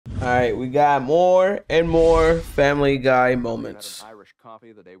All right, we got more and more Family Guy moments. Irish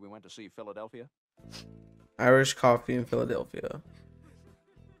coffee the day we went to see Philadelphia. Irish coffee in Philadelphia.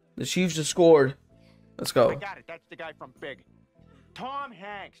 The Chiefs just scored. Let's go. I got it. That's the guy from Big. Tom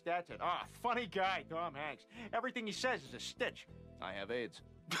Hanks. That's it. Ah, funny guy, Tom Hanks. Everything he says is a stitch. I have AIDS.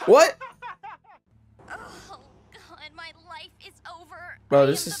 What? Oh God, my life is over. Bro,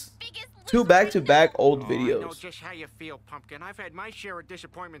 this is two back-to-back old I know videos. just how you feel, Pumpkin. I've had my share of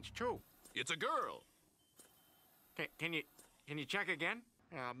disappointments too. It's a girl. Can you check again?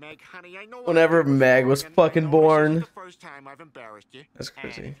 Meg, honey, I know. Whenever Meg was fucking born. This is the first time I've embarrassed you. That's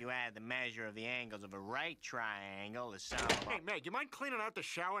And crazy. if you add the measure of the angles of a right triangle, the sum Hey, Meg, you mind cleaning out the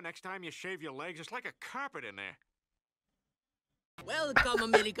shower next time you shave your legs? It's like a carpet in there. Welcome,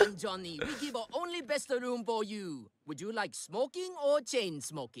 American Johnny. We give our only best room for you. Would you like smoking or chain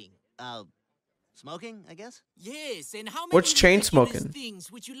smoking? smoking, I guess? Yes, and how many What's chain ridiculous smoking?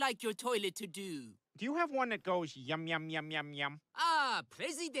 things would you like your toilet to do? Do you have one that goes yum, yum, yum, yum, yum? Ah,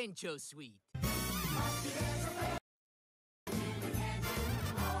 presidential suite.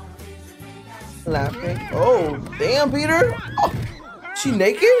 Laughing. Oh, damn, Peter. Oh, she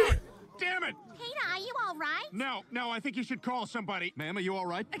naked? Damn it! Peter, are you all right? No, I think you should call somebody. Ma'am, are you all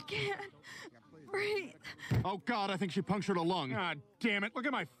right? I can't breathe. Oh, God, I think she punctured a lung. Ah, damn it. Look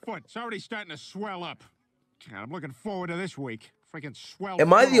at my foot. It's already starting to swell up. God, I'm looking forward to this week. Freaking swell.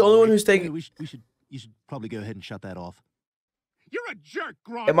 Am I the only one who's taking... You should probably go ahead and shut that off. You're a jerk,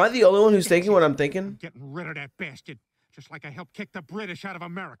 Gronk. Am I the only one who's thinking what I'm thinking? Getting rid of that bastard, just like I helped kick the British out of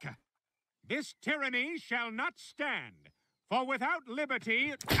America. This tyranny shall not stand, for without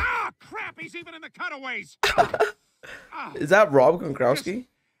liberty... Ah, crap, he's even in the cutaways. Is that Rob Gronkowski?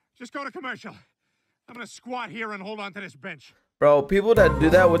 Just go to commercial. I'm gonna squat here and hold on to this bench. Bro, people that do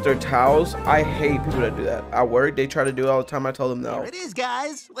that with their towels, I hate people that do that. At work, they try to do it all the time. I tell them no. There it is,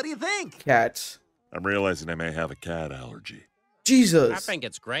 guys. What do you think? Cats. I'm realizing I may have a cat allergy. Jesus. I think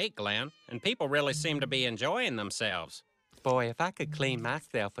it's great, Glenn, and people really seem to be enjoying themselves. Boy, if I could clean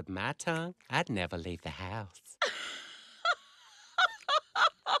myself with my tongue, I'd never leave the house.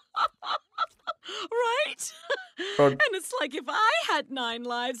 Right? Bro. And it's like if I had 9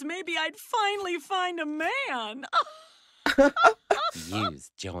 lives, maybe I'd finally find a man.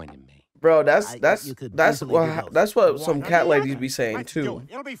 You's joining me. Bro, that's you could what easily do both. that's what some Why cat not? ladies be saying Let's do too.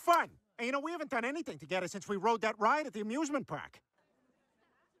 it. It'll be fun. And you know, we haven't done anything together since we rode that ride at the amusement park.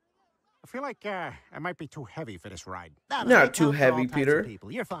 I feel like I might be too heavy for this ride. No, Not it too counts for all heavy, types of Peter.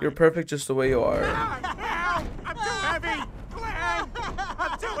 people. You're fine. You're perfect just the way you are. Help! I'm too heavy! Glenn!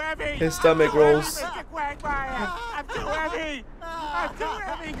 I'm too heavy! His stomach rolls. Mr. Quagmire! I'm too heavy! I'm too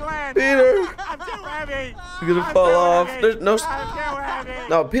heavy, Glenn! Peter, I'm too heavy! you're gonna I'm fall too off. heavy. There's no. I'm too heavy!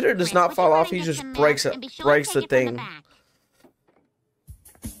 No, Peter does not Would you fall run off. and He get just some breaks milk it. and be sure to Breaks take the it from thing. back?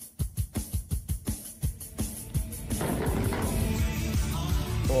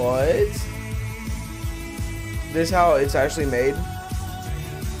 What? This how it's actually made?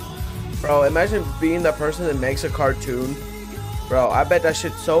 Bro, imagine being the person that makes a cartoon. Bro, I bet that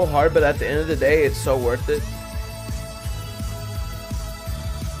shit's so hard, but at the end of the day, it's so worth it.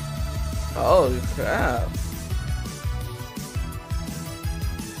 Oh, crap.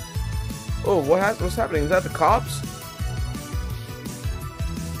 Oh, what's happening? Is that the cops?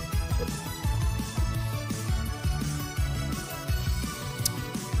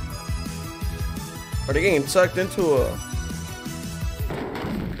 Are they getting sucked into a...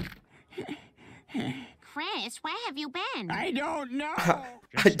 Chris, where have you been? I don't know.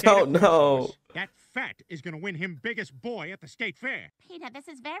 I don't know. That fat is gonna win him biggest boy at the state fair. Peter, this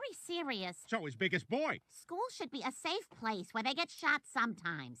is very serious. So is biggest boy. School should be a safe place where they get shot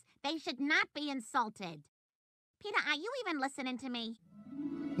sometimes. They should not be insulted. Peter, are you even listening to me?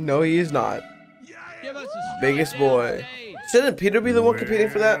 No, he is not. Biggest boy. Shouldn't Peter be the one competing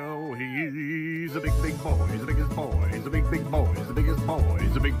for that? Well, he's a big boy. He's the biggest boy. He's a big boy. He's the biggest boy.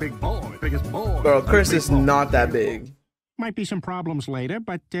 He's a big boy. Biggest boy. Bro, Chris is not that big. Might be some problems later,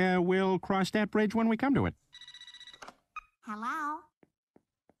 but we'll cross that bridge when we come to it. Hello?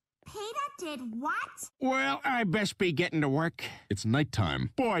 Peter did what? Well, I best be getting to work. It's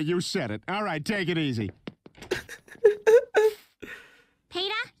nighttime. Boy, you said it. All right, take it easy.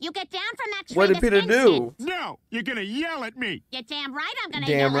 Peter, you get down from that tree. What did this Peter do? instant. No, you're gonna yell at me. You're damn right I'm gonna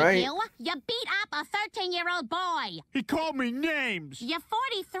Damn yell right. at you. You beat up a 13-year-old boy. He called me names. You're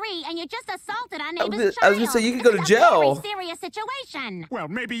 43 and you just assaulted our I neighbor's was child. gonna say, you could go to This is a jail. very serious situation. Well,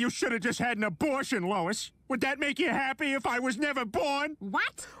 maybe you should have just had an abortion, Lois. Would that make you happy if I was never born?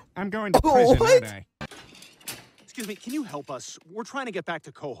 What? I'm going to Oh, prison, what? aren't I? Excuse me, can you help us? We're trying to get back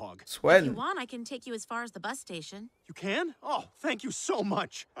to Quahog. If you Sweating. want, I can take you as far as the bus station. You can? Oh, thank you so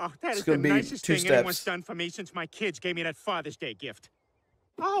much. Oh, that It's is the gonna be nicest 2 thing anyone's steps. done for me since my kids gave me that Father's Day gift.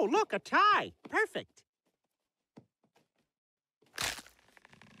 Oh, look, a tie. Perfect.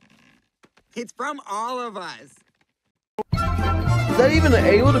 It's from all of us. Is that even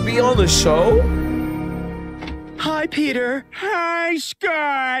able to be on the show? Hi, Peter. Hi,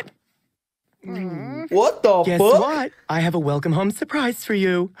 Scott. What the Guess fuck? what? I have a welcome home surprise for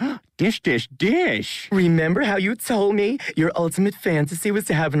you. Dish. Remember how you told me your ultimate fantasy was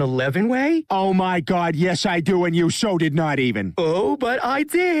to have an 11-way? Oh my God, yes I do, and you so did not even. Oh, but I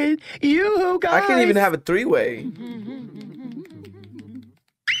did. You guys. I can't even have a 3-way.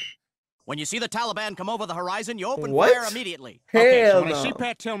 When you see the Taliban come over the horizon, you open What? fire immediately. Okay, so Hell when I no. see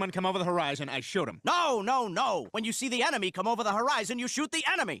Pat Tillman come over the horizon, I shoot him. No. When you see the enemy come over the horizon, you shoot the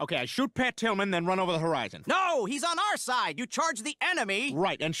enemy. Okay, I shoot Pat Tillman, then run over the horizon. No, he's on our side. You charge the enemy.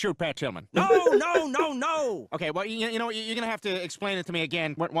 Right, and shoot Pat Tillman. No. Okay, well, you know, you're gonna have to explain it to me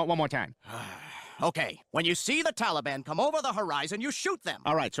again one more time. Okay, when you see the Taliban come over the horizon, you shoot them.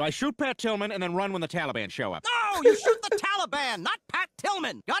 All right, so I shoot Pat Tillman and then run when the Taliban show up. No, you shoot the Taliban, not Pat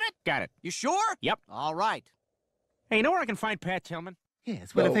Tillman. Got it? Got it. You sure? Yep. All right. Hey, you know where I can find Pat Tillman?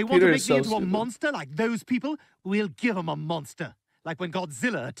 Yes, well, No, if they want Peter to is make me so into a stupid. monster like those people, we'll give them a monster. Like when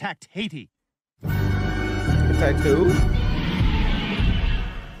Godzilla attacked Haiti. Tattoo?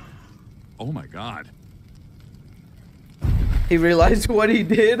 Oh my God. He realized what he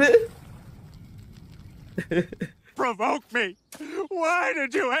did? Provoke me. Why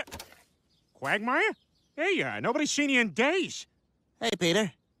did you... Quagmire? Hey, nobody's seen you in days. Hey,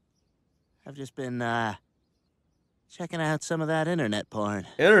 Peter. I've just been, checking out some of that internet porn.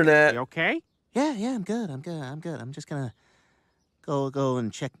 Internet. You okay? Yeah, I'm good. I'm just gonna go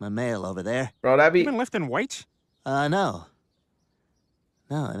and check my mail over there. Bro, that'd You be... been lifting weights? No.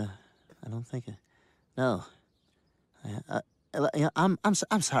 No, I don't think... No.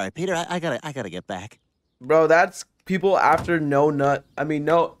 I'm sorry, Peter. I gotta get back. Bro, that's people after no nut. I mean,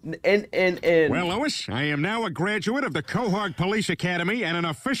 no... Well, Lois, I am now a graduate of the Quahog Police Academy and an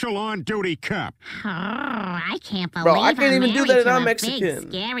official on-duty cop. Oh, I can't believe Bro, I can't I'm even do married that and to I'm a Mexican. Big,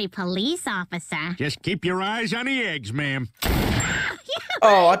 scary police officer. Just keep your eyes on the eggs, ma'am.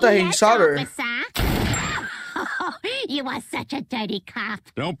 Oh, I thought he Yes, shot her. officer. Oh, you are such a dirty cop.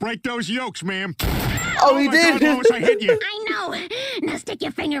 Don't break those yolks, ma'am. Oh, he my did. God, Lois, I hit you. I know. Now stick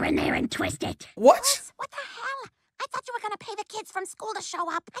your finger in there and twist it. What? What the hell? I thought you were going to pay the kids from school to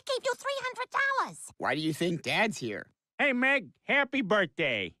show up. I gave you $300. Why do you think Dad's here? Hey, Meg, happy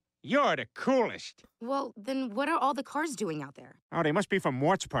birthday. You're the coolest. Well, then what are all the cars doing out there? Oh, they must be from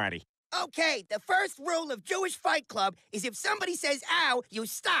Mort's party. Okay, the first rule of Jewish Fight Club is if somebody says ow, you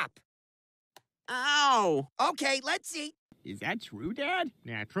stop. Ow! Okay, let's see. Is that true, Dad?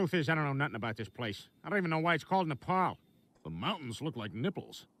 Yeah, truth is, I don't know nothing about this place. I don't even know why it's called Nepal. The mountains look like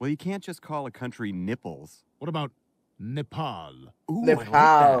nipples. Well, you can't just call a country nipples. What about Nepal? Ooh, Nepal.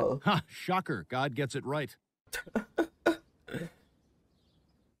 I like that. Ha, shocker. God gets it right.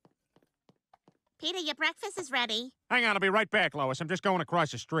 Peter, your breakfast is ready. Hang on, I'll be right back, Lois. I'm just going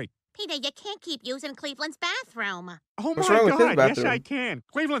across the street. Peter, you can't keep using Cleveland's bathroom. Oh, What's my wrong with his God, yes, bathroom? I can.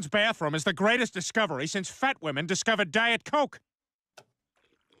 Cleveland's bathroom is the greatest discovery since fat women discovered Diet Coke.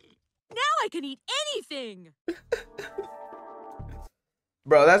 Now I can eat anything.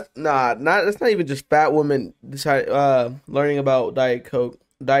 Bro, that's that's not even just fat women decide learning about Diet Coke,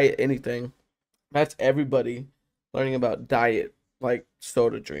 diet anything. That's everybody learning about diet, like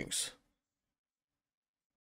soda drinks.